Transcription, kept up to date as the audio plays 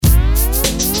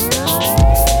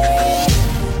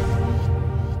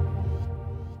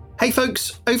Hey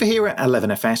folks, over here at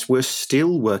 11FS, we're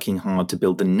still working hard to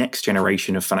build the next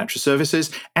generation of financial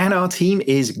services, and our team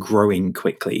is growing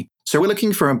quickly. So we're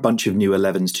looking for a bunch of new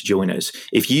 11s to join us.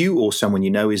 If you or someone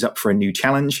you know is up for a new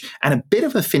challenge and a bit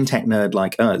of a fintech nerd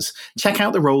like us, check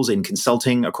out the roles in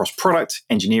consulting across product,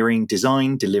 engineering,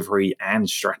 design, delivery,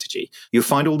 and strategy. You'll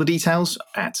find all the details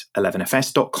at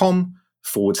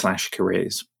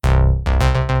 11fs.com/careers.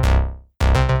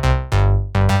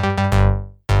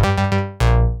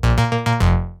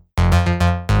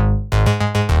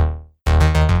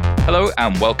 Hello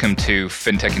and welcome to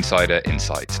FinTech Insider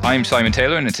Insights. I'm Simon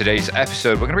Taylor, and in today's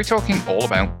episode, we're going to be talking all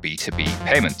about B2B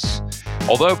payments.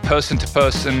 Although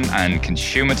person-to-person and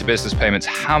consumer-to-business payments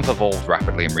have evolved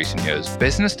rapidly in recent years,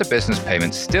 business-to-business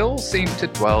payments still seem to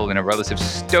dwell in a relative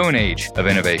stone age of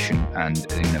innovation and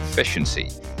inefficiency.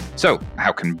 So,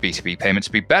 how can B2B payments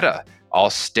be better? Are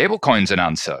stablecoins an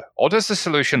answer, or does the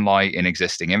solution lie in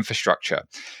existing infrastructure?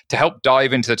 To help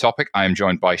dive into the topic, I am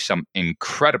joined by some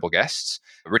incredible guests.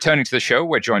 Returning to the show,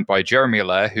 we're joined by Jeremy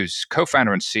Allaire, who's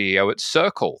co-founder and CEO at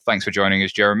Circle. Thanks for joining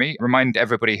us, Jeremy. Remind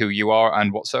everybody who you are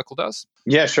and what Circle does.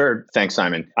 Yeah, sure. Thanks,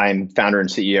 Simon. I'm founder and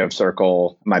CEO of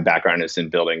Circle. My background is in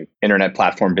building internet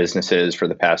platform businesses for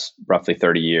the past roughly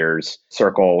 30 years.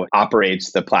 Circle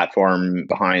operates the platform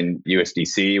behind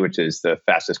USDC, which is the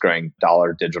fastest growing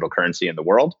dollar digital currency in the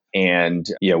world. And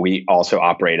we also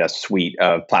operate a suite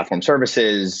of platform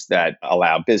services that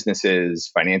allow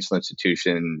businesses, financial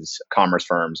institutions, commerce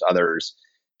firms, others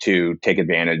to take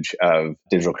advantage of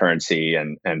digital currency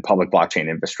and public blockchain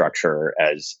infrastructure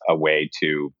as a way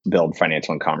to build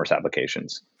financial and commerce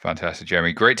applications. Fantastic,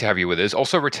 Jeremy. Great to have you with us.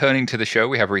 Also returning to the show,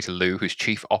 we have Rita Liu, who's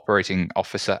Chief Operating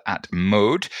Officer at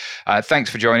Mode.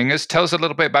 Thanks for joining us. Tell us a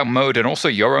little bit about Mode and also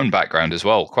your own background as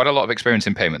well. Quite a lot of experience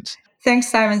in payments. Thanks,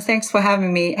 Simon. Thanks for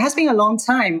having me. It has been a long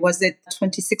time. Was it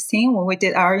 2016 when we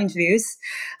did our interviews?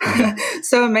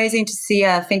 So amazing to see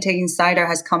FinTech Insider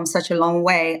has come such a long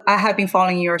way. I have been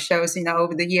following your shows,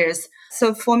 over the years.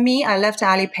 So for me, I left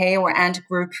Alipay or Ant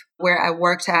Group, where I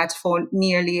worked at for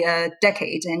nearly a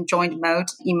decade, and joined Mode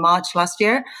in March last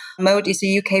year. Mode is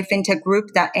a UK fintech group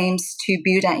that aims to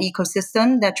build an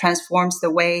ecosystem that transforms the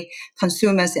way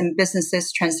consumers and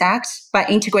businesses transact by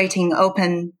integrating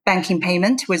open banking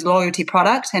payment with loyalty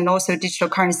products and also digital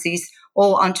currencies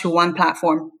all onto one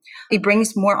platform. It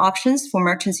brings more options for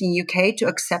merchants in UK to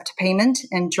accept payment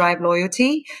and drive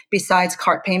loyalty besides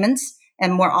card payments,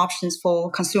 and more options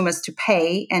for consumers to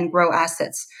pay and grow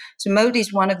assets. So Mode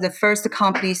is one of the first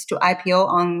companies to IPO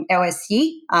on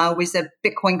LSE with a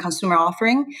Bitcoin consumer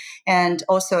offering, and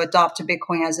also adopt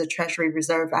Bitcoin as a treasury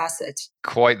reserve asset.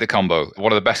 Quite the combo.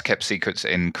 One of the best kept secrets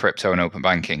in crypto and open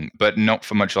banking, but not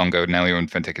for much longer. Now you're on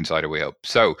FinTech Insider, we hope.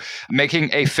 So making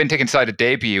a FinTech Insider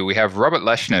debut, we have Robert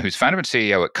Leshner, who's founder and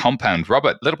CEO at Compound.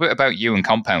 Robert, a little bit about you and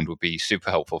Compound would be super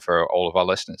helpful for all of our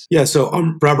listeners. Yeah, so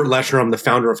I'm Robert Leshner. I'm the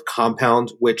founder of Compound,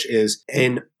 which is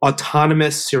an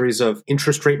autonomous series of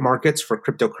interest rate markets for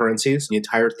cryptocurrencies. The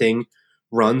entire thing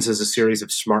runs as a series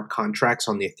of smart contracts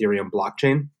on the Ethereum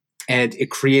blockchain, and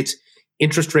it creates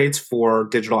interest rates for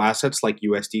digital assets like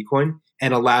USD coin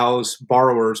and allows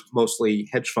borrowers, mostly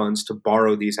hedge funds, to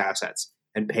borrow these assets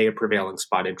and pay a prevailing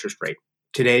spot interest rate.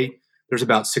 Today, there's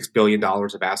about $6 billion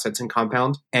of assets in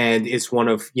Compound, and it's one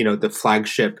of the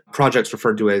flagship projects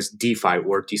referred to as DeFi,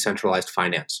 or decentralized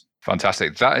finance.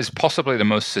 Fantastic. That is possibly the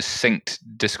most succinct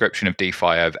description of DeFi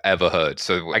I've ever heard.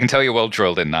 So I can tell you're well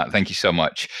drilled in that. Thank you so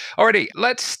much. Alrighty,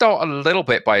 let's start a little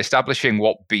bit by establishing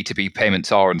what B2B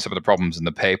payments are and some of the problems and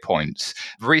the pay points.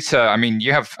 Rita,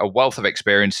 you have a wealth of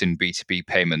experience in B2B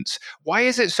payments. Why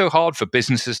is it so hard for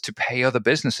businesses to pay other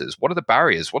businesses? What are the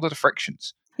barriers? What are the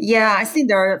frictions? Yeah, I think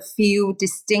there are a few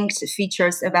distinct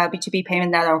features about B2B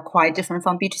payment that are quite different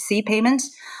from B2C payment.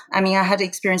 I had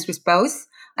experience with both.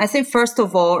 I think, first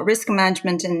of all, risk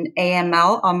management and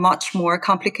AML are much more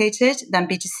complicated than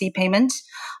B2C payment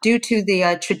due to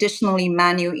the traditionally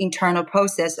manual internal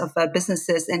process of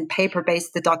businesses and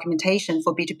paper-based documentation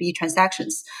for B2B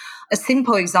transactions. A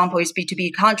simple example is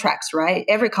B2B contracts, right?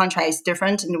 Every contract is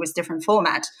different and with different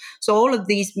format. So all of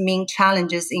these mean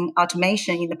challenges in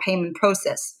automation in the payment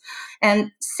process.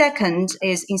 And second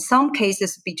is, in some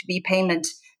cases, B2B payment,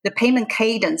 the payment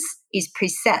cadence is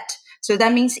preset. So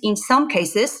that means in some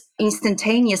cases,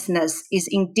 instantaneousness is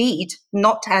indeed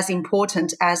not as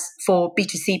important as for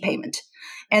B2C payment.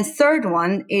 And third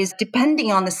one is,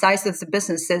 depending on the size of the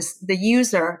businesses, the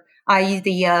user, i.e.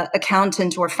 the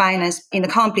accountant or finance in the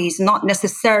company, is not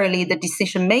necessarily the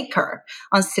decision maker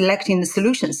on selecting the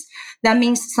solutions. That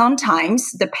means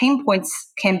sometimes the pain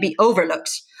points can be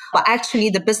overlooked. but actually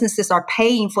the businesses are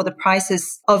paying for the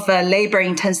prices of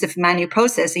labor-intensive manual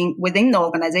processing within the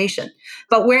organization.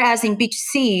 But whereas in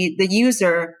B2C, the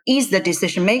user is the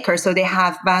decision maker, so they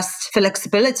have vast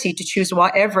flexibility to choose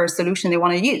whatever solution they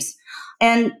want to use.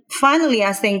 And finally,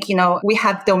 I think, we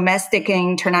have domestic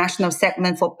and international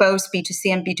segment for both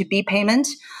B2C and B2B payment.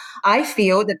 I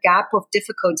feel the gap of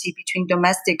difficulty between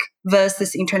domestic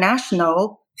versus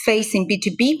international facing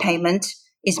B2B payment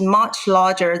is much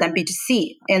larger than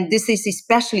B2C. And this is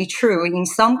especially true in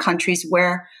some countries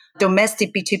where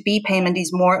domestic B2B payment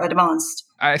is more advanced.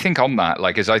 I think on that,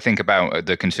 as I think about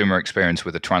the consumer experience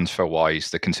with a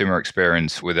TransferWise, the consumer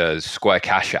experience with a Square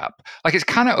Cash App, it's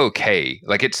kind of okay.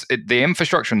 The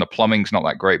infrastructure and the plumbing's not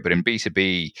that great, but in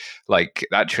B2B,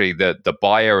 actually the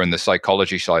buyer and the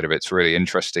psychology side of it's really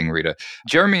interesting, Rita.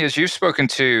 Jeremy, as you've spoken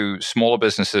to smaller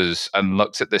businesses and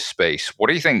looked at this space, what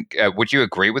do you think? Would you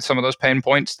agree with some of those pain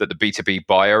points that the B2B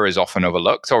buyer is often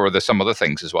overlooked, or are there some other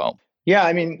things as well? Yeah,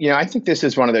 I think this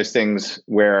is one of those things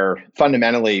where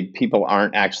fundamentally people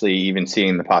aren't actually even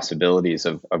seeing the possibilities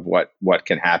of what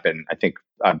can happen. I think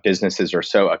businesses are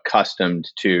so accustomed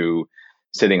to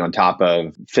sitting on top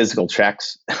of physical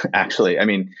checks, actually.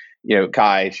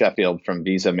 Kai Sheffield from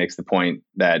Visa makes the point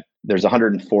that there's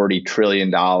 $140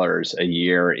 trillion a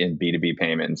year in B2B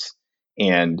payments,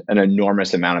 and an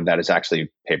enormous amount of that is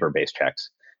actually paper-based checks.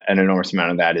 An enormous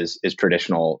amount of that is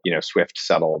traditional, SWIFT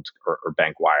settled or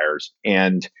bank wires.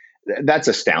 And that's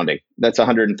astounding. That's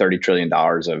 $130 trillion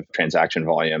of transaction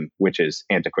volume, which is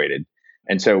antiquated.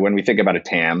 And so when we think about a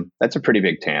TAM, that's a pretty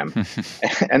big TAM.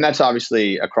 And that's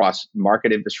obviously across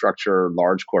market infrastructure,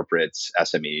 large corporates,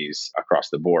 SMEs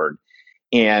across the board.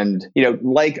 And,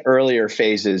 like earlier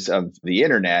phases of the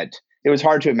internet, it was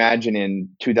hard to imagine in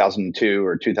 2002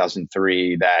 or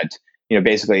 2003 that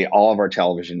basically all of our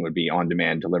television would be on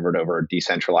demand, delivered over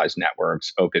decentralized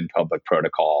networks, open public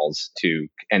protocols to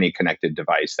any connected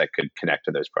device that could connect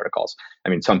to those protocols.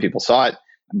 Some people saw it,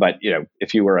 but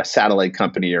if you were a satellite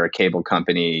company or a cable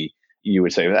company, you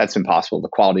would say, well, that's impossible. The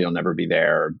quality will never be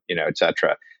there, et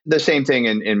cetera. The same thing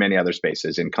in many other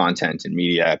spaces, in content and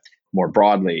media more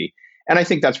broadly. And I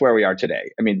think that's where we are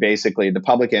today. Basically, the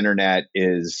public internet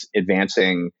is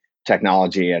advancing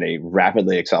technology at a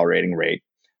rapidly accelerating rate.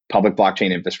 Public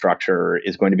blockchain infrastructure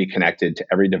is going to be connected to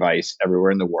every device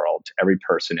everywhere in the world, to every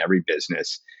person, every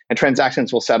business, and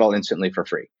transactions will settle instantly for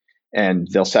free. And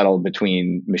they'll settle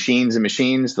between machines and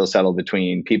machines. They'll settle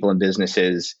between people and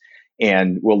businesses.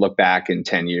 And we'll look back in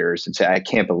 10 years and say, I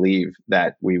can't believe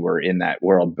that we were in that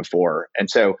world before. And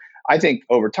so I think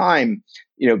over time,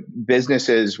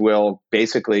 businesses will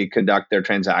basically conduct their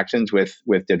transactions with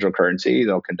digital currency.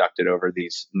 They'll conduct it over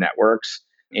these networks.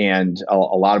 And a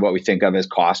lot of what we think of as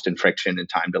cost and friction and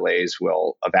time delays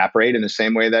will evaporate in the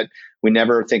same way that we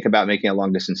never think about making a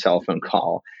long distance cell phone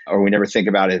call, or we never think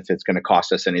about if it's going to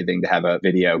cost us anything to have a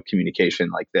video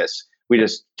communication like this. We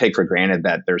just take for granted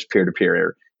that there's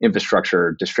peer-to-peer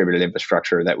infrastructure, distributed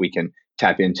infrastructure that we can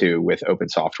tap into with open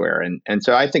software. And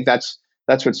so I think that's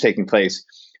what's taking place.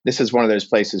 This is one of those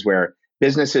places where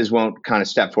businesses won't kind of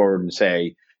step forward and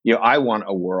say, I want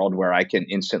a world where I can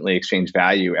instantly exchange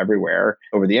value everywhere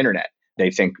over the internet.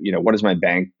 They think, what is my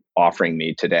bank offering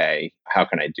me today? How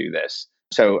can I do this?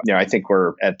 So, I think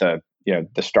we're at the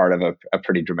start of a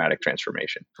pretty dramatic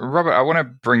transformation. Robert, I want to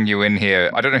bring you in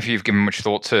here. I don't know if you've given much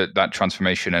thought to that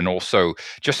transformation, and also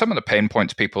just some of the pain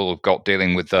points people have got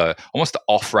dealing with almost the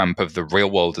off-ramp of the real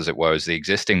world, as it were, as the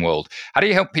existing world. How do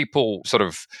you help people sort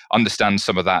of understand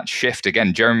some of that shift?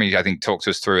 Again, Jeremy, I think, talked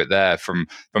us through it there from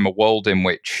a world in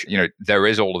which, there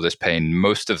is all of this pain.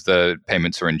 Most of the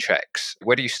payments are in checks.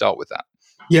 Where do you start with that?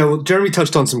 Yeah, well, Jeremy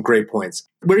touched on some great points.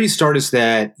 Where you start is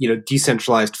that,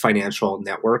 decentralized financial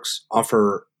networks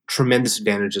offer tremendous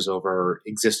advantages over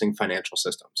existing financial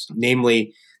systems,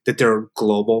 namely that they're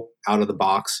global out of the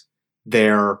box,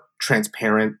 they're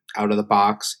transparent out of the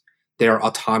box, they're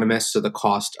autonomous, so the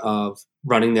cost of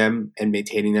running them and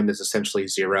maintaining them is essentially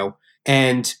zero,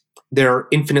 and they're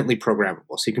infinitely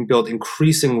programmable. So you can build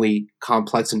increasingly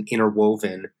complex and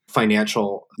interwoven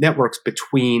financial networks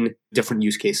between different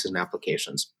use cases and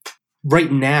applications. Right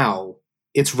now,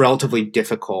 it's relatively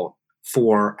difficult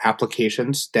for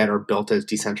applications that are built as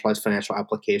decentralized financial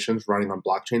applications running on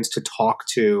blockchains to talk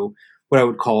to what I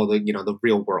would call the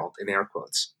real world, in air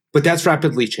quotes. But that's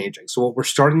rapidly changing. So what we're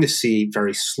starting to see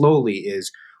very slowly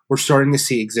is we're starting to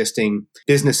see existing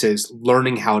businesses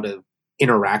learning how to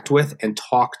interact with and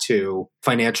talk to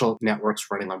financial networks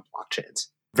running on blockchains.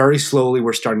 Very slowly,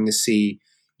 we're starting to see,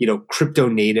 crypto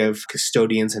native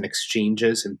custodians and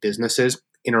exchanges and businesses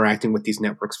interacting with these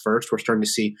networks first. We're starting to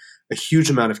see a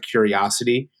huge amount of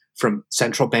curiosity from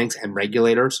central banks and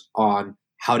regulators on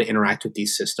how to interact with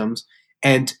these systems.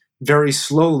 And very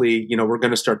slowly, we're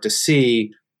going to start to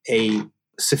see a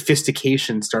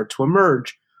sophistication start to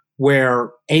emerge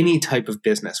where any type of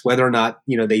business, whether or not,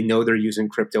 they know they're using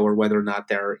crypto or whether or not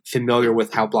they're familiar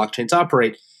with how blockchains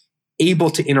operate,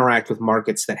 able to interact with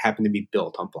markets that happen to be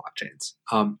built on blockchains.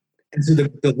 And so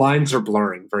the lines are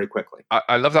blurring very quickly.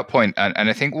 I love that point. And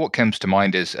I think what comes to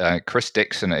mind is Chris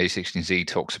Dixon at A16Z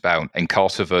talks about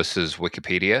Encarta versus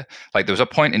Wikipedia. Like there was a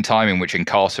point in time in which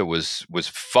Encarta was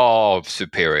far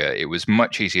superior. It was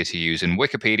much easier to use. And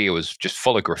Wikipedia was just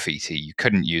full of graffiti. You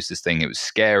couldn't use this thing. It was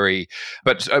scary.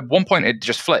 But at one point it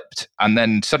just flipped. And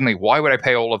then suddenly, why would I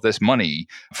pay all of this money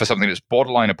for something that's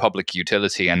borderline a public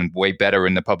utility and way better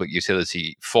in the public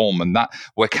utility form? And that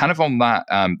we're kind of on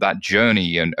that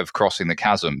journey of crossing the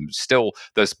chasm. Still,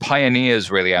 there's pioneers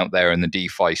really out there in the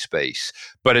DeFi space.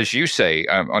 But as you say,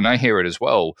 and I hear it as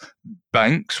well,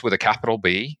 banks with a capital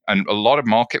B and a lot of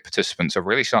market participants are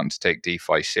really starting to take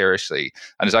DeFi seriously.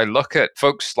 And as I look at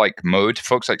folks like Mode,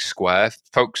 folks like Square,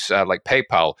 folks like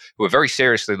PayPal, who are very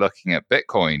seriously looking at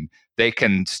Bitcoin, they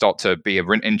can start to be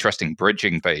an interesting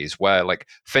bridging phase where like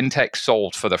fintech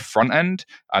solved for the front end,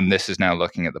 and this is now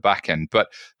looking at the back end. But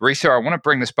Risa, I want to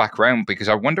bring this back around because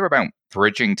I wonder about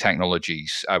bridging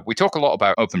technologies. We talk a lot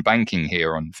about open banking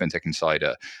here on FinTech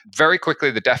Insider. Very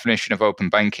quickly, the definition of open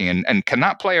banking, and can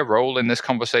that play a role in this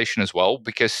conversation as well?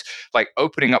 Because like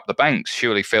opening up the banks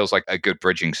surely feels like a good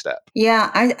bridging step. Yeah,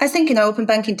 I think open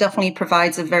banking definitely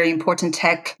provides a very important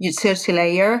tech utility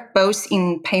layer, both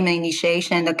in payment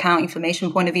initiation and account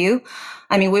information point of view.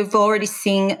 I mean, we've already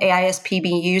seen AISP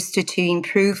being used to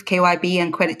improve KYB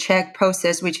and credit check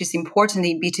process, which is important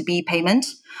in B2B payment,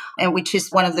 and which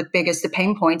is one of the biggest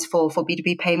pain points for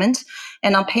B2B payment.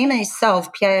 And on payment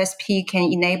itself, PISP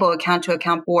can enable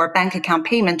account-to-account or bank account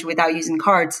payment without using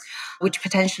cards, which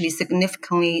potentially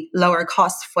significantly lower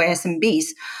costs for SMBs.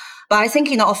 But I think,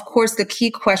 of course, the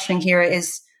key question here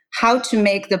is how to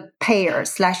make the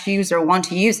payer/user want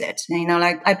to use it.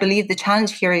 I believe the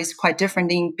challenge here is quite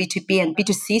different in B2B and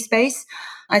B2C space.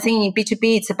 I think in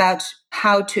B2B, it's about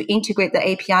how to integrate the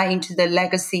API into the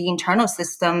legacy internal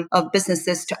system of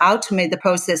businesses to automate the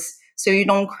process so you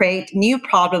don't create new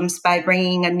problems by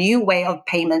bringing a new way of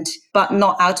payment, but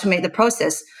not automate the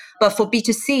process. But for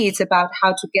B2C, it's about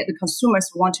how to get the consumers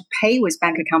who want to pay with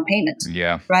bank account payments.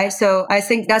 Yeah. Right. So I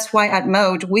think that's why at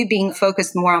Mode, we've been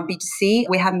focused more on B2C.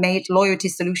 We have made loyalty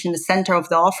solution the center of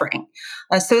the offering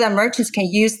so that merchants can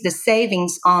use the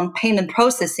savings on payment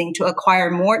processing to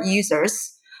acquire more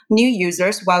users, new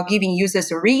users, while giving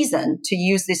users a reason to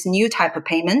use this new type of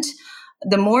payment.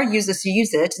 The more users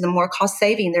use it, the more cost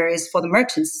saving there is for the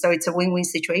merchants. So it's a win-win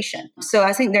situation. So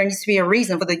I think there needs to be a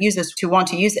reason for the users to want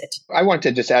to use it. I want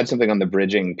to just add something on the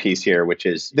bridging piece here, which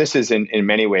is this is in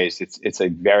many ways, it's a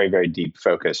very, very deep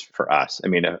focus for us. I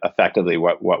mean, effectively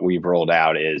what we've rolled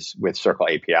out is with Circle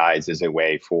APIs is a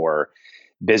way for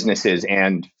businesses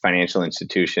and financial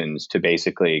institutions to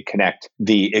basically connect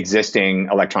the existing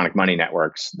electronic money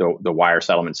networks, the wire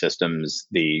settlement systems,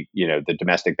 the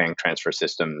domestic bank transfer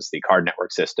systems, the card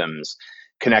network systems,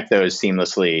 connect those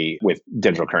seamlessly with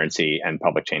digital currency and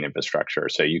public chain infrastructure.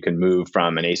 So you can move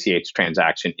from an ACH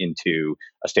transaction into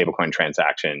a stablecoin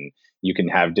transaction. You can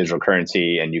have digital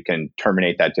currency and you can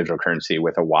terminate that digital currency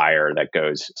with a wire that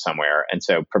goes somewhere. And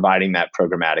so providing that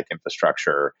programmatic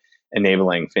infrastructure,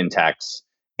 enabling fintechs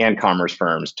and commerce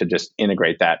firms to just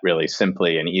integrate that really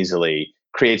simply and easily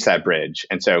creates that bridge.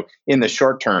 And so in the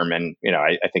short term, and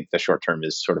I think the short term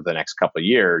is sort of the next couple of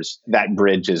years, that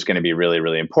bridge is going to be really,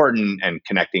 really important, and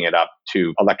connecting it up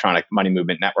to electronic money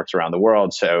movement networks around the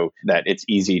world so that it's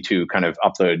easy to kind of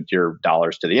upload your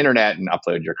dollars to the internet and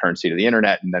upload your currency to the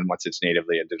internet. And then once it's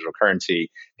natively a digital currency,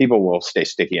 people will stay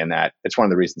sticky in that. It's one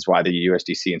of the reasons why the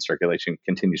USDC in circulation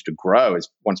continues to grow is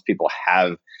once people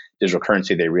have digital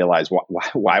currency, they realize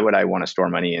why would I want to store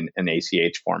money in an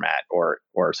ACH format or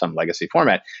some legacy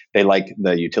format? They like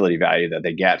the utility value that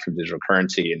they get from digital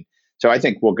currency. And so I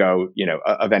think we'll go,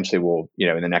 eventually we'll,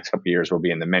 in the next couple of years, we'll be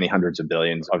in the many hundreds of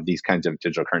billions of these kinds of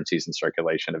digital currencies in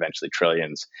circulation, eventually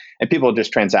trillions. And people will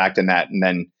just transact in that. And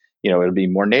then, it'll be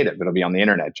more native. It'll be on the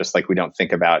internet, just like we don't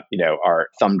think about, our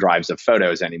thumb drives of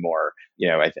photos anymore.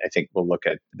 I think we'll look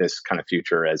at this kind of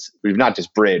future as we've not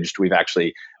just bridged, we've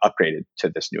actually upgraded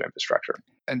to this new infrastructure.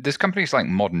 And there's companies like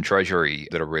Modern Treasury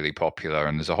that are really popular.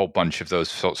 And there's a whole bunch of those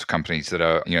sorts of companies that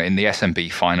are, in the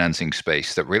SMB financing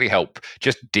space that really help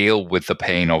just deal with the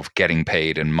pain of getting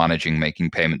paid and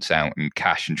making payments out and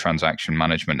cash and transaction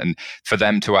management. And for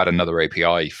them to add another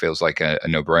API feels like a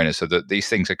no-brainer. So that these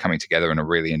things are coming together in a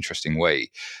really interesting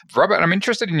way. Robert, I'm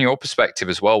interested in your perspective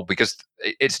as well, because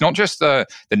it's not just the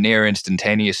near instant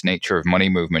instantaneous nature of money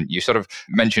movement. You sort of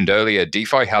mentioned earlier,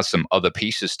 DeFi has some other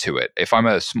pieces to it. If I'm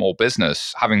a small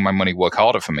business, having my money work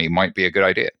harder for me might be a good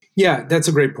idea. Yeah, that's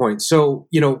a great point. So,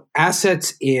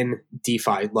 assets in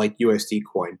DeFi, like USD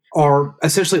Coin, are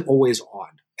essentially always on,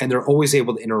 and they're always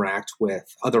able to interact with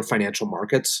other financial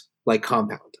markets like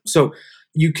Compound. So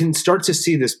you can start to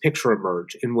see this picture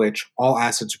emerge in which all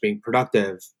assets are being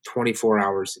productive 24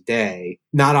 hours a day,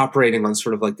 not operating on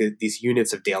sort of like these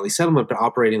units of daily settlement, but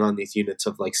operating on these units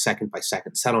of like second by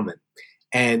second settlement,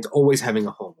 and always having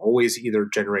a home, always either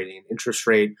generating an interest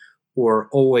rate or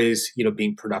always,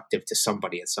 being productive to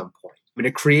somebody at some point. I mean,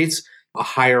 it creates a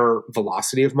higher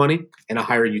velocity of money and a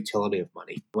higher utility of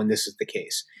money when this is the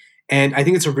case. And I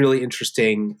think it's a really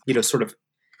interesting, sort of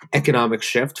economic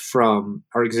shift from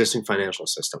our existing financial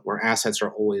system where assets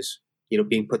are always,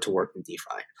 being put to work in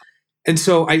DeFi. And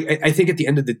so I think at the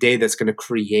end of the day, that's going to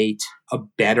create a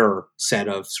better set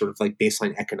of sort of like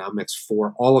baseline economics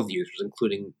for all of the users,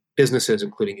 including businesses,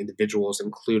 including individuals,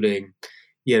 including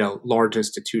large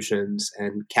institutions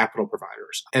and capital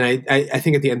providers. And I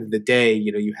think at the end of the day,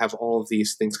 you have all of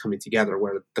these things coming together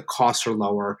where the costs are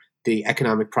lower, the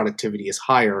economic productivity is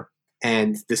higher,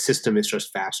 and the system is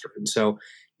just faster. And so,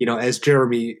 as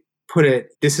Jeremy put it,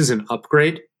 this is an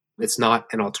upgrade. It's not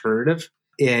an alternative.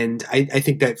 And I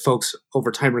think that folks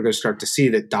over time are going to start to see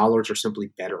that dollars are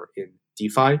simply better in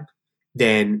DeFi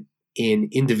than in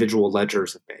individual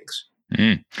ledgers of banks.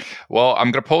 Well,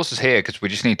 I'm going to pause this here because we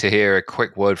just need to hear a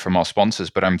quick word from our sponsors,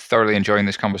 but I'm thoroughly enjoying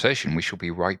this conversation. We shall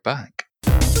be right back.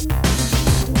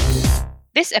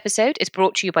 This episode is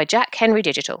brought to you by Jack Henry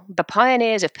Digital, the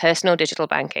pioneers of personal digital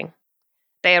banking.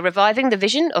 They are reviving the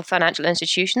vision of financial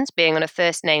institutions being on a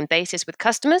first-name basis with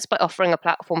customers by offering a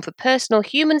platform for personal,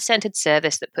 human-centered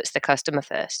service that puts the customer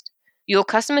first. Your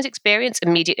customers experience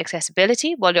immediate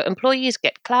accessibility, while your employees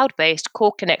get cloud-based,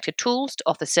 core-connected tools to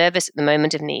offer service at the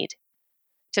moment of need.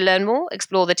 To learn more,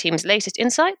 explore the team's latest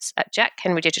insights at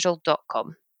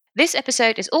jackhenrydigital.com. This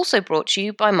episode is also brought to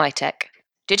you by Mitek,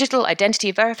 digital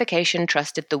identity verification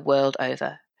trusted the world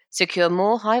over. Secure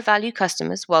more high-value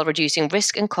customers while reducing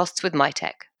risk and costs with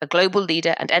Mitek, a global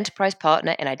leader and enterprise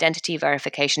partner in identity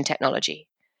verification technology.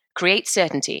 Create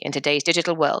certainty in today's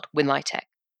digital world with Mitek.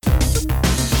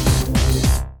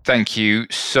 Thank you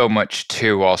so much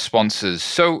to our sponsors.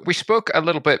 So we spoke a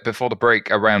little bit before the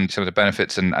break around some of the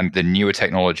benefits and the newer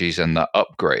technologies and the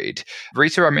upgrade.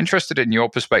 Rita, I'm interested in your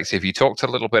perspective. You talked a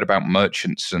little bit about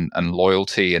merchants and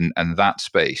loyalty and that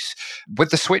space.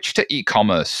 With the switch to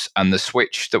e-commerce and the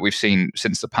switch that we've seen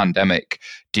since the pandemic,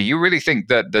 do you really think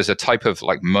that there's a type of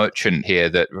like merchant here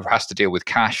that has to deal with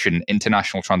cash and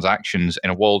international transactions in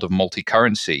a world of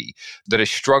multi-currency that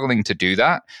is struggling to do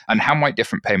that? And how might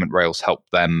different payment rails help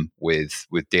them with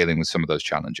dealing with some of those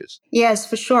challenges? Yes,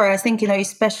 for sure. I think,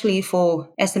 especially for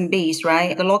SMBs,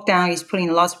 right? The lockdown is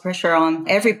putting lots of pressure on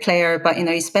every player, but,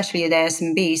 especially the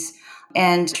SMBs.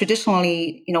 And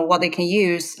traditionally, what they can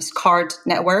use is card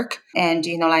network and,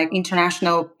 like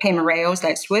international payment rails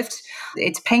like SWIFT.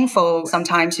 It's painful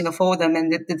sometimes, for them,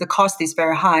 and the cost is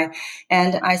very high.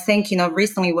 And I think,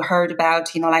 recently we heard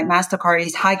about, like MasterCard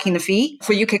is hiking the fee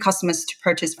for UK customers to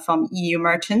purchase from EU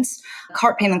merchants.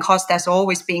 Card payment cost that's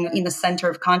always been in the center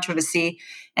of controversy.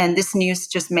 And this news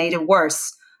just made it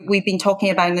worse. We've been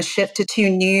talking about the shift to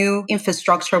new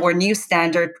infrastructure or new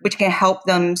standard, which can help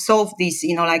them solve these,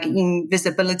 like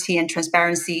invisibility and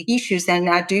transparency issues. And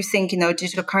I do think,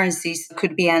 digital currencies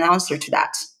could be an answer to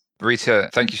that. Rita,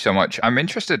 thank you so much. I'm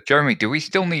interested, Jeremy, do we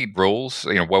still need rules?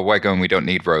 Where we're going, we don't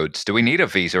need roads. Do we need a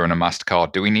Visa and a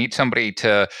MasterCard? Do we need somebody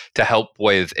to help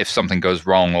with if something goes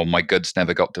wrong or my goods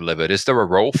never got delivered? Is there a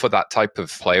role for that type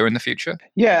of player in the future?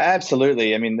 Yeah,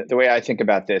 absolutely. I mean, the way I think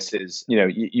about this is,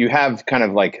 you have kind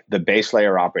of like the base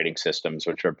layer operating systems,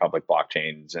 which are public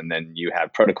blockchains. And then you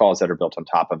have protocols that are built on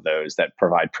top of those that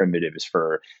provide primitives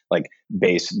for like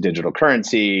base digital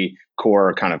currency,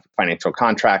 core kind of financial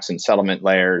contracts and settlement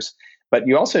layers. But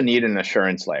you also need an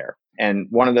assurance layer. And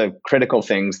one of the critical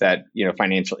things that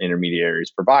financial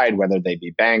intermediaries provide, whether they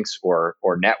be banks or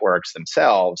networks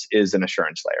themselves, is an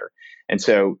assurance layer. And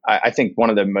so I think one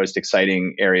of the most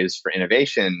exciting areas for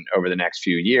innovation over the next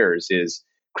few years is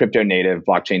crypto native,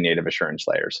 blockchain native assurance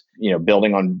layers.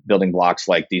 Building on building blocks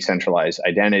like decentralized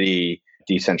identity,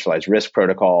 decentralized risk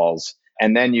protocols.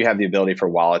 And then you have the ability for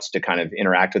wallets to kind of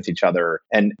interact with each other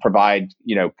and provide,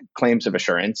 claims of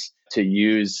assurance to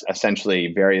use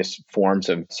essentially various forms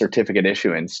of certificate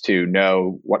issuance to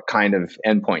know what kind of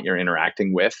endpoint you're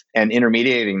interacting with. And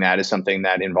intermediating that is something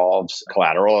that involves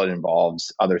collateral, it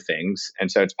involves other things. And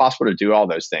so it's possible to do all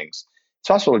those things. it's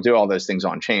possible to do all those things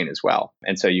on chain as well.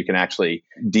 And so you can actually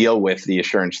deal with the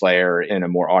assurance layer in a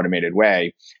more automated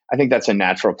way. I think that's a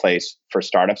natural place for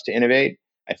startups to innovate.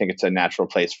 I think it's a natural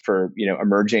place for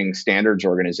emerging standards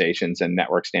organizations and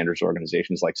network standards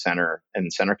organizations like Center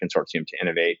and Center Consortium to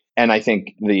innovate. And I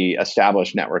think the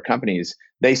established network companies,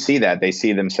 they see that. They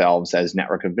see themselves as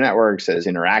network of networks, as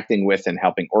interacting with and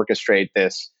helping orchestrate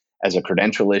this, as a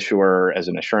credential issuer, as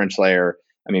an assurance layer.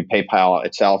 I mean, PayPal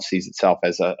itself sees itself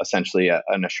as essentially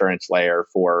an assurance layer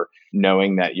for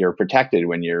knowing that you're protected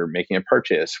when you're making a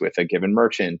purchase with a given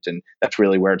merchant. And that's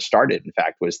really where it started, in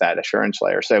fact, was that assurance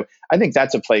layer. So I think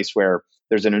that's a place where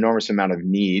there's an enormous amount of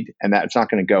need, and that's not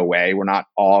going to go away. We're not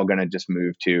all going to just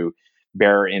move to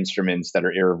bearer instruments that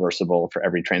are irreversible for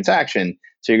every transaction.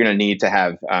 So you're going to need to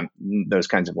have those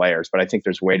kinds of layers. But I think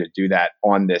there's a way to do that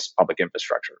on this public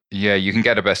infrastructure. Yeah, you can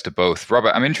get a best of both.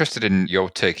 Robert, I'm interested in your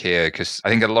take here because I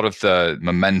think a lot of the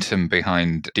momentum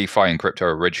behind DeFi and crypto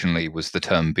originally was the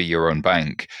term be your own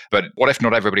bank. But what if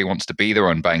not everybody wants to be their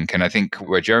own bank? And I think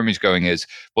where Jeremy's going is,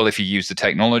 well, if you use the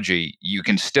technology, you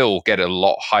can still get a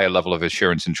lot higher level of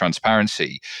assurance and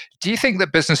transparency. Do you think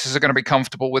that businesses are going to be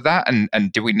comfortable with that?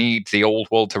 And do we need the old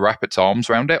world to wrap its arms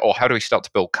around it? Or how do we start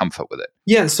to build comfort with it?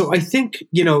 Yeah, so I think,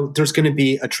 there's going to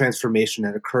be a transformation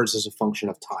that occurs as a function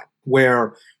of time,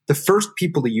 where the first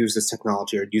people to use this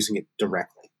technology are using it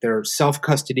directly. They're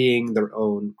self-custodying their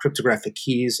own cryptographic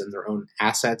keys and their own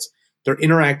assets. They're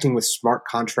interacting with smart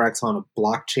contracts on a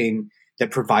blockchain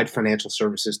that provide financial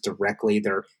services directly.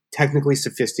 They're technically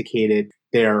sophisticated,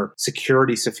 they're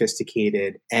security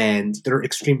sophisticated, and they're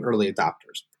extreme early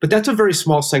adopters. But that's a very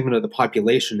small segment of the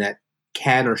population that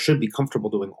can or should be comfortable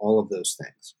doing all of those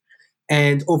things.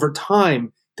 And over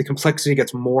time, the complexity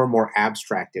gets more and more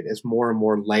abstracted as more and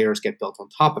more layers get built on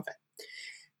top of it.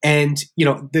 And,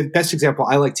 the best example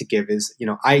I like to give is,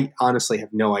 I honestly have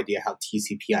no idea how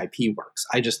TCP/IP works.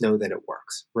 I just know that it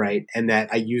works, right? And that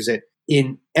I use it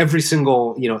in every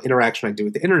single, interaction I do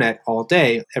with the internet all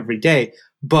day, every day,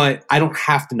 but I don't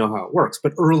have to know how it works.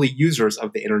 But early users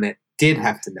of the internet did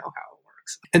have to know how it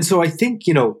works. And so I think,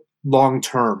 long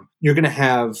term, you're going to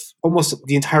have almost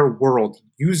the entire world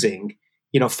using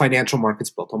financial markets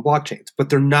built on blockchains, but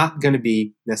they're not going to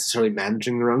be necessarily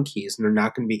managing their own keys, and they're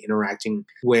not going to be interacting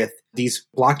with these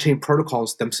blockchain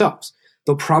protocols themselves.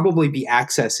 They'll probably be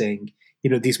accessing,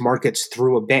 these markets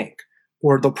through a bank,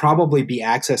 or they'll probably be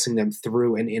accessing them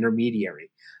through an intermediary,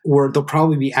 or they'll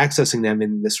probably be accessing them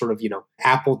in this sort of,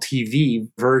 Apple TV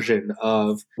version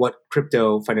of what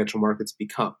crypto financial markets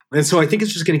become. And so I think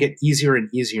it's just going to get easier and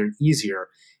easier and easier.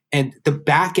 And the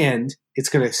back end, it's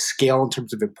going to scale in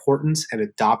terms of importance and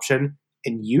adoption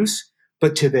and use.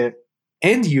 But to the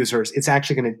end users, it's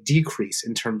actually going to decrease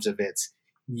in terms of its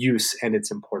use and its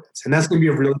importance. And that's going to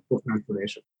be a really cool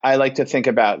transformation. I like to think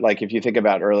about, like, if you think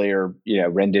about earlier,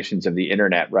 renditions of the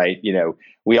internet, right?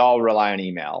 We all rely on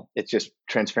email. It's just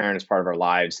transparent as part of our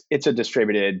lives. It's a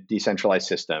distributed, decentralized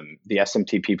system. The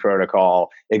SMTP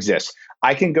protocol exists.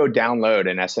 I can go download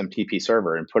an SMTP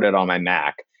server and put it on my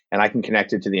Mac, and I can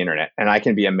connect it to the internet, and I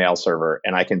can be a mail server,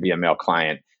 and I can be a mail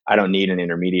client. I don't need an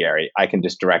intermediary. I can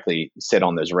just directly sit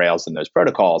on those rails and those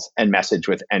protocols and message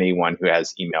with anyone who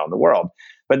has email in the world.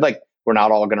 But we're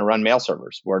not all going to run mail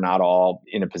servers. We're not all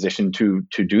in a position to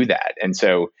do that. And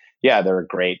so, yeah, there are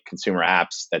great consumer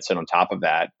apps that sit on top of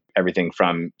that, everything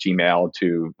from Gmail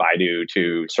to Baidu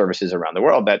to services around the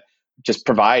world that just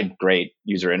provide great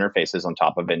user interfaces on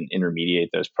top of and intermediate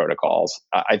those protocols.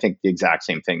 I think the exact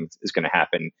same thing is going to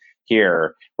happen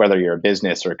here, whether you're a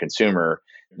business or a consumer.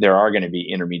 There are going to be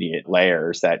intermediate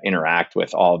layers that interact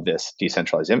with all of this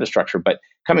decentralized infrastructure. But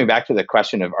coming back to the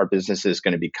question of, are businesses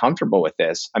going to be comfortable with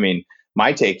this? I mean,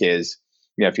 my take is,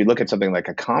 if you look at something like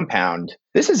a Compound,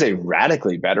 this is a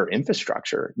radically better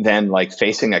infrastructure than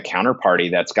facing a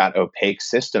counterparty that's got opaque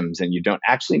systems and you don't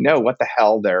actually know what the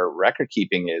hell their record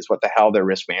keeping is, what the hell their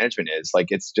risk management is.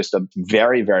 It's just a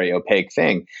very, very opaque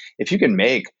thing. If you can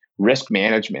make risk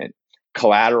management,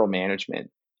 collateral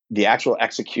management, the actual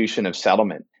execution of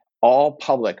settlement, all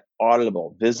public,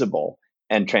 auditable, visible,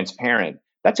 and transparent,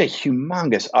 that's a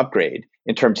humongous upgrade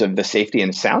in terms of the safety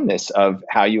and soundness of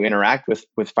how you interact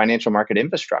with financial market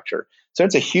infrastructure. So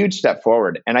it's a huge step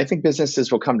forward. And I think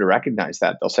businesses will come to recognize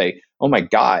that. They'll say, oh my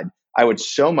God, I would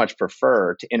so much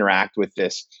prefer to interact with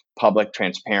this public,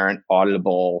 transparent,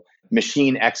 auditable,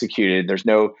 machine executed. There's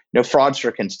no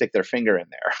fraudster can stick their finger in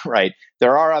there, right?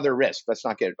 There are other risks. Let's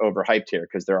not get overhyped here,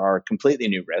 because there are completely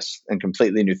new risks and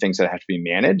completely new things that have to be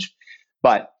managed.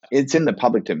 But it's in the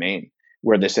public domain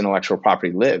where this intellectual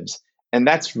property lives. And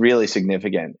that's really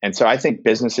significant. And so I think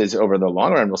businesses over the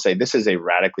long run will say this is a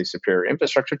radically superior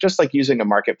infrastructure, just like using a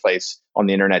marketplace on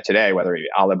the internet today, whether it be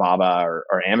Alibaba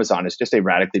or Amazon, is just a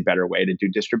radically better way to do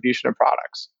distribution of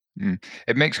products.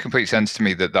 It makes complete sense to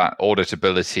me that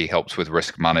auditability helps with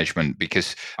risk management,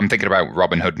 because I'm thinking about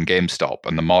Robinhood and GameStop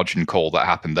and the margin call that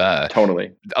happened there.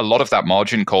 Totally. A lot of that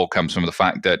margin call comes from the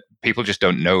fact that people just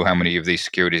don't know how many of these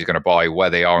securities are going to buy, where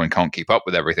they are, and can't keep up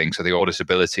with everything. So the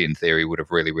auditability, in theory, would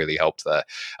have really, really helped there.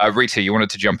 Rita, you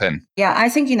wanted to jump in? Yeah, I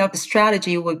think, the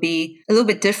strategy would be a little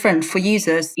bit different for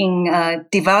users in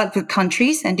developed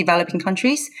countries and developing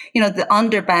countries, the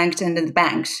underbanked and the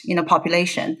banked,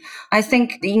 population. I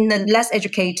think in the less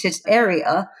educated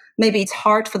area, maybe it's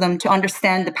hard for them to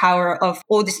understand the power of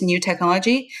all this new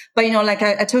technology. But,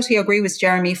 I totally agree with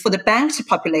Jeremy. For the banked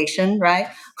population, right,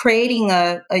 creating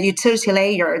a utility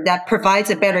layer that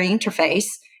provides a better interface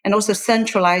and also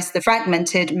centralize the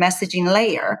fragmented messaging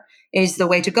layer is the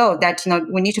way to go. That,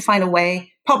 we need to find a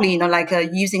way, probably,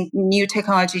 using new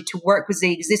technology to work with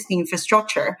the existing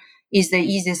infrastructure is the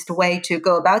easiest way to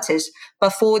go about it.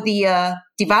 But for the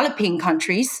developing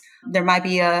countries, there might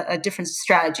be a different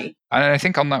strategy. And I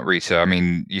think on that, Rita, I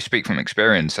mean, you speak from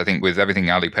experience. I think with everything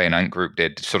Alipay and Ant Group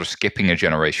did, sort of skipping a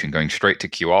generation, going straight to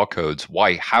QR codes,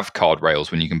 why have card rails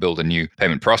when you can build a new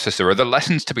payment processor? Are there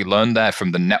lessons to be learned there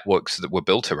from the networks that were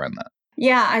built around that?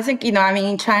 Yeah, I think,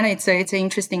 in China, it's an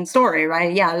interesting story,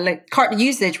 right? Yeah, card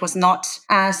usage was not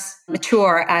as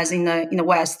mature as in the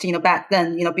West, back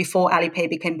then, before Alipay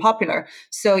became popular.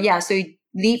 So it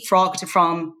leapfrogged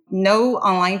from no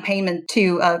online payment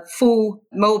to a full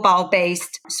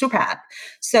mobile-based super app.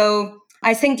 So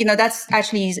I think, that's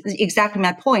actually exactly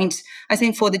my point. I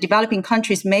think for the developing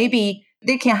countries, maybe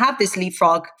they can have this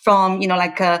leapfrog from,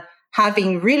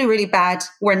 having really, really bad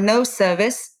or no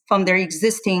service from their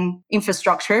existing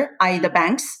infrastructure, i.e. the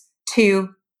banks, to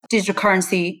digital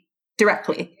currency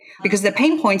directly, because the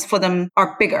pain points for them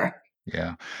are bigger.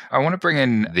 Yeah. I want to bring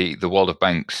in the world of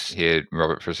banks here,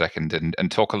 Robert, for a second,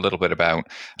 and talk a little bit about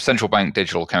central bank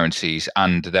digital currencies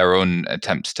and their own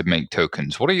attempts to make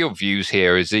tokens. What are your views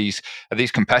here? Are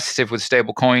these competitive with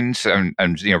stablecoins?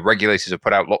 And regulators have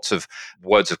put out lots of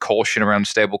words of caution around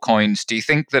stablecoins. Do you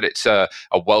think that it's a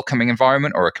welcoming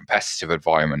environment or a competitive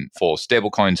environment for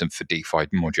stablecoins and for DeFi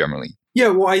more generally? Yeah,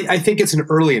 well, I think it's an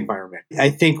early environment. I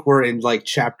think we're in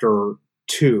chapter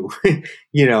 2,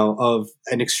 of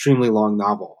an extremely long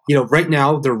novel. Right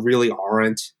now, there really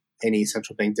aren't any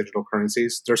central bank digital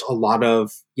currencies. There's a lot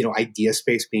of, idea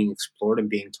space being explored and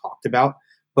being talked about.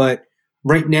 But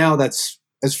right now, that's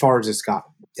as far as it's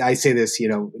gotten. I say this,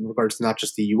 in regards to not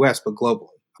just the US, but globally.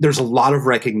 There's a lot of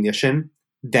recognition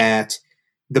that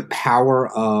the power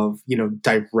of,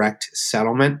 direct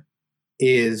settlement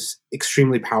is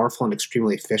extremely powerful and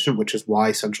extremely efficient, which is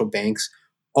why central banks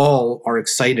all are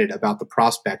excited about the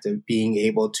prospect of being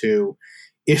able to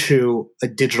issue a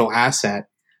digital asset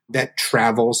that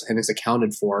travels and is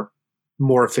accounted for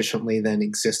more efficiently than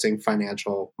existing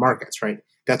financial markets, right?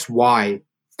 That's why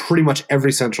pretty much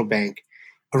every central bank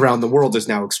around the world is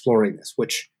now exploring this,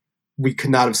 which we could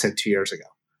not have said 2 years ago.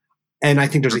 And I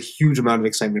think there's a huge amount of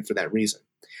excitement for that reason.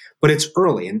 But it's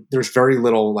early and there's very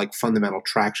little fundamental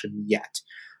traction yet.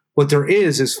 What there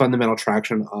is fundamental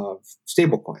traction of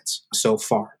stablecoins so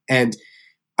far. And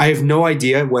I have no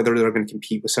idea whether they're going to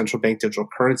compete with central bank digital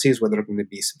currencies, whether they're going to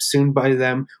be subsumed by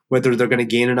them, whether they're going to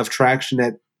gain enough traction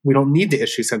that we don't need to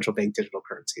issue central bank digital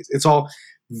currencies. It's all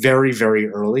very, very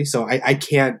early. So I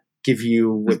can't give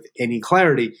you with any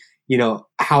clarity,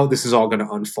 how this is all going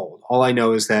to unfold. All I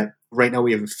know is that right now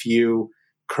we have a few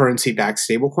currency-backed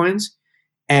stablecoins,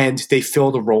 and they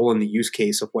fill the role in the use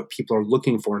case of what people are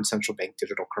looking for in central bank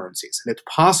digital currencies. And it's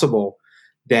possible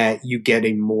that you get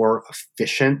a more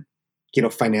efficient,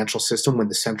 financial system when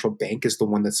the central bank is the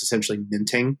one that's essentially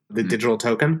minting the digital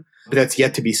token. But that's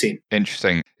yet to be seen.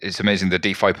 Interesting. It's amazing the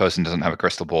DeFi person doesn't have a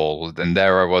crystal ball. And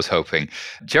there I was hoping.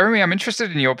 Jeremy, I'm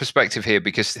interested in your perspective here,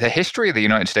 because the history of the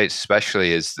United States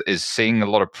especially is seeing a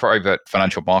lot of private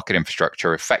financial market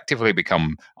infrastructure effectively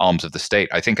become arms of the state.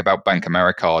 I think about Bank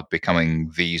Americard becoming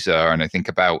Visa, and I think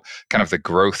about kind of the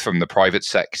growth from the private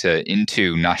sector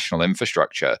into national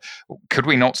infrastructure. Could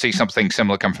we not see something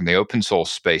similar come from the open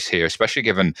source space here, especially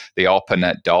given the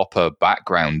ARPANET DARPA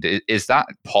background? Is that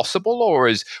possible,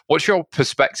 or what's your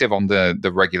perspective on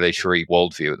the regulatory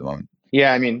worldview at the moment?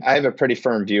 Yeah, I have a pretty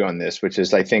firm view on this, which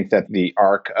is I think that the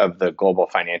arc of the global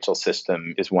financial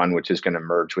system is one which is going to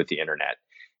merge with the internet.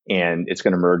 And it's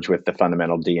going to merge with the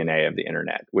fundamental DNA of the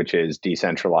internet, which is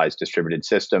decentralized distributed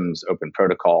systems, open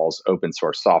protocols, open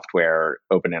source software,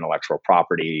 open intellectual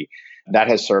property. That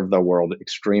has served the world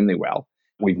extremely well.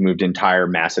 We've moved entire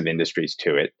massive industries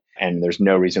to it. And there's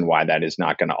no reason why that is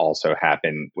not going to also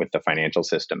happen with the financial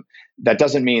system. That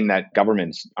doesn't mean that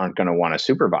governments aren't going to want to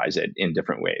supervise it in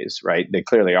different ways, right? They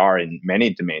clearly are in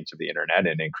many domains of the internet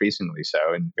and increasingly so,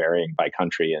 and varying by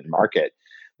country and market.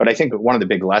 But I think one of the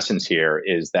big lessons here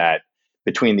is that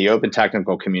between the open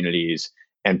technical communities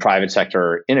and private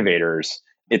sector innovators,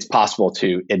 it's possible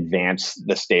to advance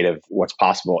the state of what's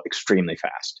possible extremely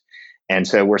fast. And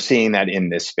so we're seeing that in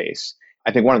this space.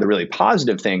 I think one of the really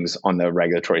positive things on the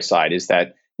regulatory side is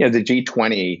that, the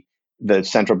G20, the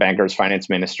central bankers, finance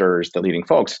ministers, the leading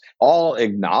folks all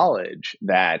acknowledge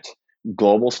that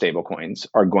global stablecoins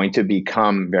are going to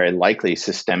become very likely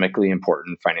systemically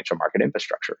important financial market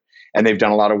infrastructure. And they've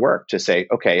done a lot of work to say,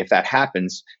 okay, if that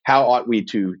happens, how ought we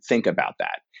to think about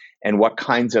that? And what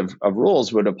kinds of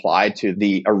rules would apply to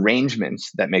the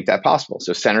arrangements that make that possible.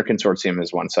 So Center Consortium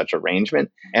is one such arrangement.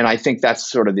 And I think that's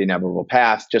sort of the inevitable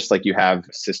path, just like you have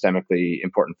systemically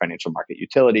important financial market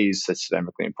utilities,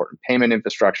 systemically important payment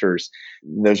infrastructures.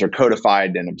 Those are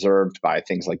codified and observed by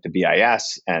things like the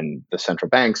BIS and the central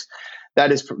banks.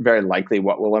 That is very likely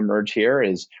what will emerge here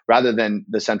is rather than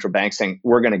the central bank saying,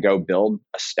 we're going to go build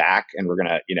a stack and we're going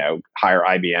to, hire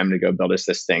IBM to go build us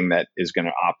this thing that is going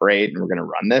to operate and we're going to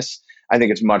run this. I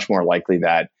think it's much more likely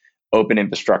that open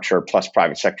infrastructure plus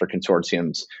private sector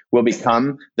consortiums will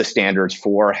become the standards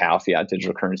for how fiat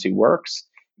digital currency works.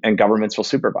 And governments will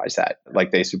supervise that, like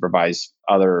they supervise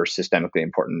other systemically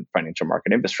important financial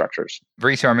market infrastructures.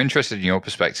 Rita, I'm interested in your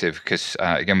perspective because,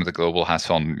 again, with the global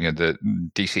hat on, the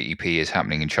DCEP is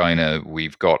happening in China.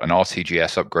 We've got an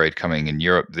RTGS upgrade coming in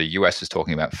Europe. The US is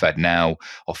talking about FedNow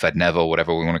or FedNever,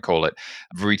 whatever we want to call it.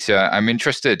 Rita, I'm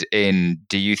interested in,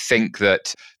 do you think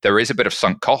that there is a bit of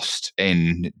sunk cost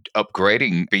in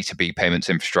upgrading B2B payments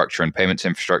infrastructure and payments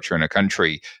infrastructure in a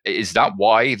country? Is that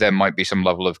why there might be some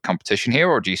level of competition here?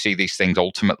 Or do you see these things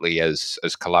ultimately as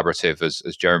collaborative,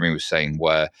 as Jeremy was saying,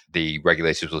 where the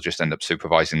regulators will just end up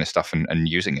supervising this stuff and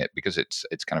using it because it's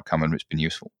kind of come and it's been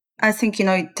useful? I think,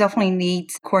 it definitely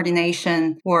needs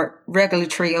coordination or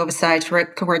regulatory oversight,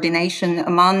 coordination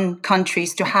among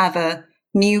countries to have a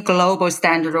new global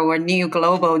standard or a new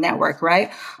global network,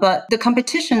 right? But the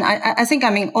competition, I think,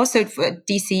 also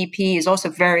DCEP is also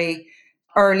very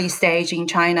early stage in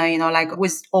China, like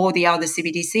with all the other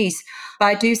CBDCs. But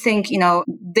I do think,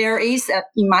 there is,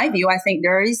 in my view, I think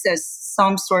there is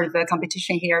some sort of a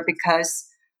competition here because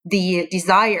the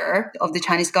desire of the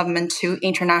Chinese government to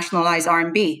internationalize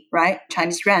RMB, right?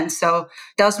 Chinese yuan. So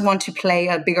does want to play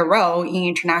a bigger role in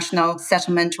international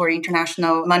settlement or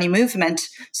international money movement.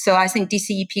 So I think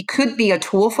DCEP could be a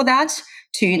tool for that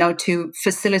to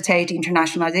facilitate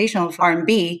internationalization of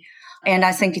RMB. And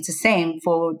I think it's the same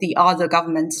for the other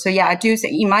governments. So yeah, I do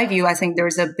think, in my view, I think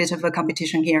there's a bit of a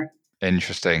competition here.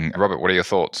 Interesting. Robert, what are your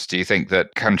thoughts? Do you think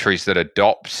that countries that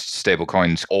adopt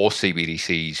stablecoins or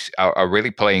CBDCs are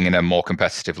really playing in a more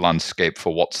competitive landscape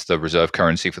for what's the reserve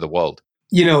currency for the world?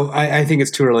 I think it's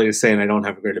too early to say, and I don't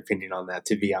have a great opinion on that,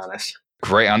 to be honest.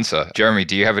 Great answer. Jeremy,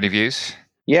 do you have any views?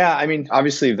 Yeah,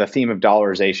 obviously the theme of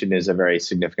dollarization is a very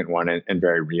significant one and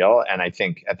very real. And I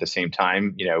think at the same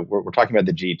time, we're talking about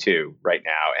the G2 right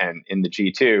now. And in the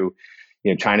G2,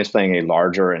 China's playing a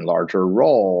larger and larger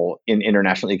role in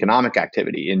international economic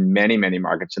activity in many, many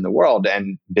markets in the world.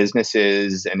 And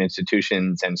businesses and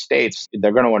institutions and states,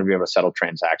 they're going to want to be able to settle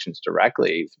transactions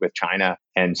directly with China.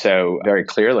 And so very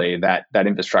clearly that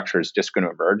infrastructure is just going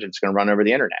to emerge and it's going to run over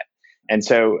the internet. And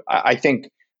so I think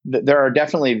there are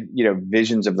definitely,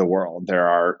 visions of the world.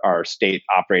 There are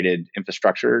state-operated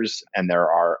infrastructures, and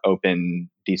there are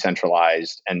open,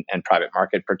 decentralized, and private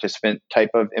market participant type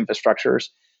of infrastructures.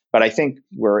 But I think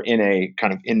we're in a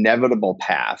kind of inevitable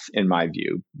path, in my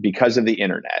view, because of the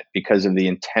internet, because of the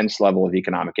intense level of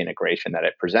economic integration that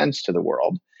it presents to the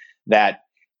world, that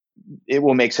it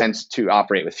will make sense to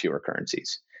operate with fewer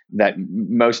currencies. That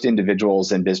most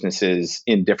individuals and businesses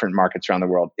in different markets around the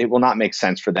world, it will not make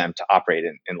sense for them to operate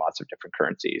in lots of different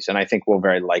currencies. And I think we'll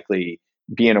very likely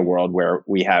be in a world where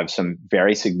we have some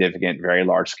very significant, very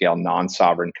large scale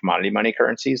non-sovereign commodity money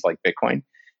currencies like Bitcoin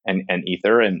and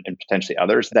Ether and potentially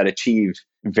others that achieve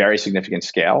very significant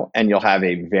scale. And you'll have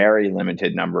a very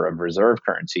limited number of reserve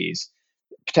currencies.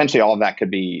 Potentially all of that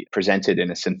could be presented in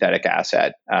a synthetic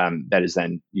asset that is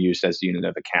then used as a unit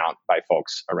of account by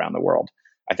folks around the world.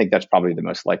 I think that's probably the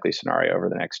most likely scenario over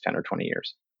the next 10 or 20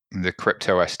 years. The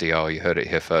crypto SDR, you heard it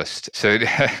here first. So,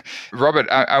 Robert,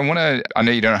 I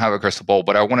know you don't have a crystal ball,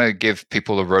 but I want to give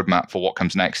people a roadmap for what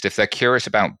comes next. If they're curious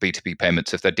about B2B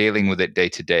payments, if they're dealing with it day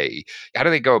to day, how do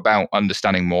they go about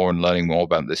understanding more and learning more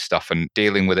about this stuff and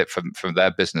dealing with it from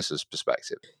their business's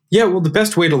perspective? Yeah, well, the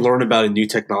best way to learn about a new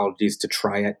technology is to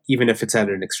try it, even if it's at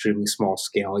an extremely small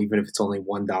scale, even if it's only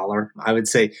 $1. I would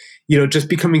say, just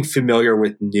becoming familiar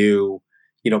with new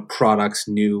products,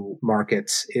 new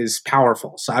markets is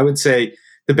powerful. So I would say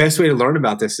the best way to learn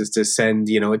about this is to send,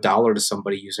 $1 to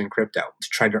somebody using crypto, to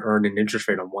try to earn an interest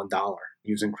rate on $1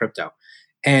 using crypto,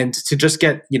 and to just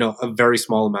get, a very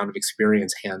small amount of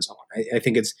experience hands-on. I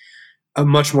think it's a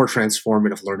much more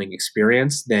transformative learning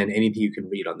experience than anything you can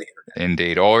read on the internet.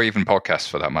 Indeed, or even podcasts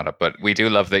for that matter. But we do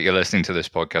love that you're listening to this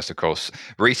podcast, of course.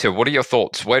 Rita, what are your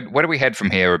thoughts? Where do we head from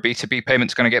here? Are B2B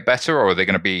payments going to get better, or are they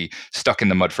going to be stuck in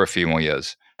the mud for a few more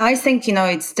years? I think,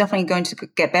 it's definitely going to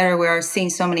get better. We are seeing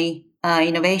so many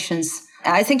innovations.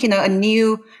 I think, a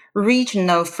new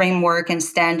regional framework and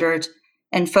standard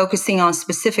and focusing on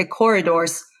specific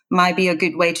corridors might be a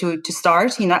good way to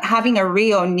start, having a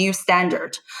real new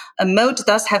standard. Mode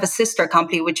does have a sister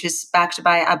company, which is backed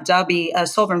by Abu Dhabi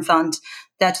Sovereign Fund,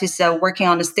 that is working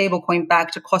on a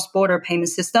stablecoin-backed cross-border payment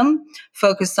system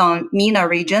focused on MENA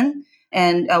region.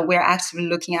 And we're actively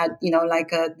looking at,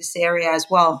 this area as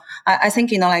well. I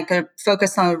think, a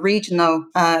focus on a regional,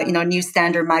 new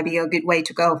standard might be a good way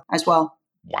to go as well.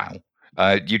 Wow.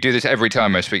 You do this every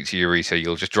time I speak to you, Rita.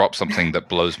 You'll just drop something that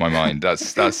blows my mind. That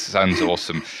sounds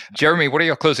awesome. Jeremy, what are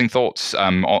your closing thoughts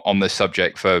on this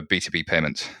subject for B2B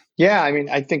payments? Yeah,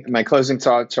 I think my closing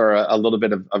thoughts are a little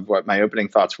bit of what my opening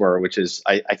thoughts were, which is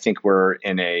I think we're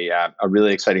in a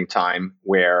really exciting time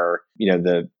where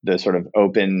the sort of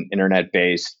open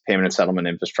internet-based payment and settlement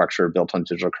infrastructure built on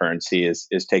digital currency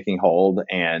is taking hold,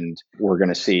 and we're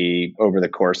going to see over the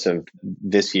course of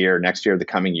this year, next year, the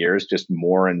coming years, just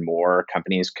more and more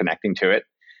companies connecting to it,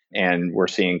 and we're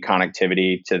seeing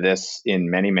connectivity to this in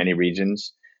many, many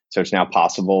regions. So it's now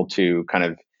possible to kind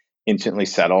of instantly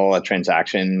settle a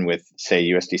transaction with, say,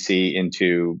 USDC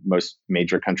into most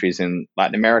major countries in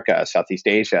Latin America, Southeast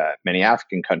Asia, many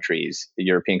African countries,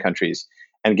 European countries,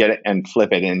 and get it and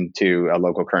flip it into a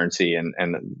local currency and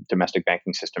domestic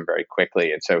banking system very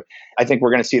quickly. And so I think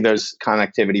we're going to see those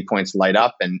connectivity points light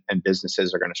up, and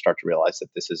businesses are going to start to realize that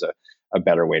this is a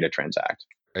better way to transact.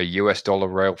 A US dollar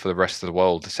rail for the rest of the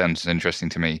world sounds interesting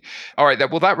to me. All right,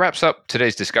 that wraps up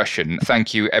today's discussion.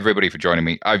 Thank you, everybody, for joining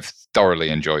me. I've thoroughly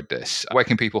enjoyed this. Where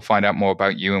can people find out more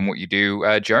about you and what you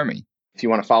do, Jeremy? If you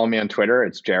want to follow me on Twitter,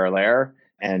 it's Jeralair,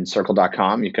 and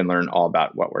Circle.com. You can learn all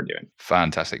about what we're doing.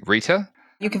 Fantastic. Rita?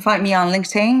 You can find me on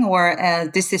LinkedIn or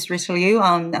This is Rita Liu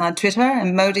on Twitter.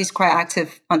 And Mode is quite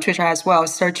active on Twitter as well.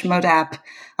 Search Mode app,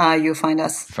 you'll find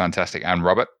us. Fantastic. And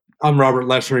Robert? I'm Robert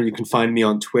Leshner. You can find me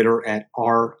on Twitter at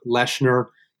 @rleshner.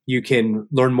 You can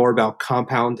learn more about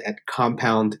Compound at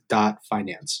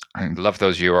compound.finance. I love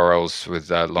those URLs with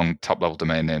long top-level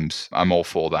domain names. I'm all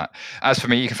for that. As for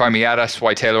me, you can find me at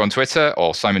SYTaylor on Twitter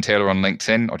or Simon Taylor on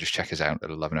LinkedIn, or just check us out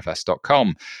at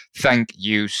 11fs.com. Thank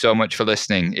you so much for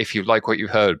listening. If you like what you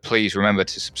heard, please remember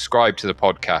to subscribe to the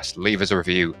podcast, leave us a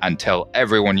review, and tell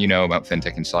everyone you know about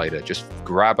FinTech Insider. Just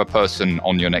grab a person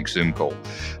on your next Zoom call.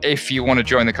 If you want to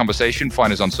join the conversation,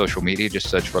 find us on social media. Just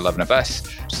search for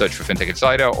 11FS, search for FinTech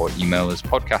Insider, or email us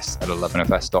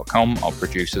podcast@11fs.com. Our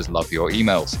producers love your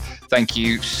emails. Thank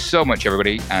you so much,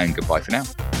 everybody, and goodbye for now.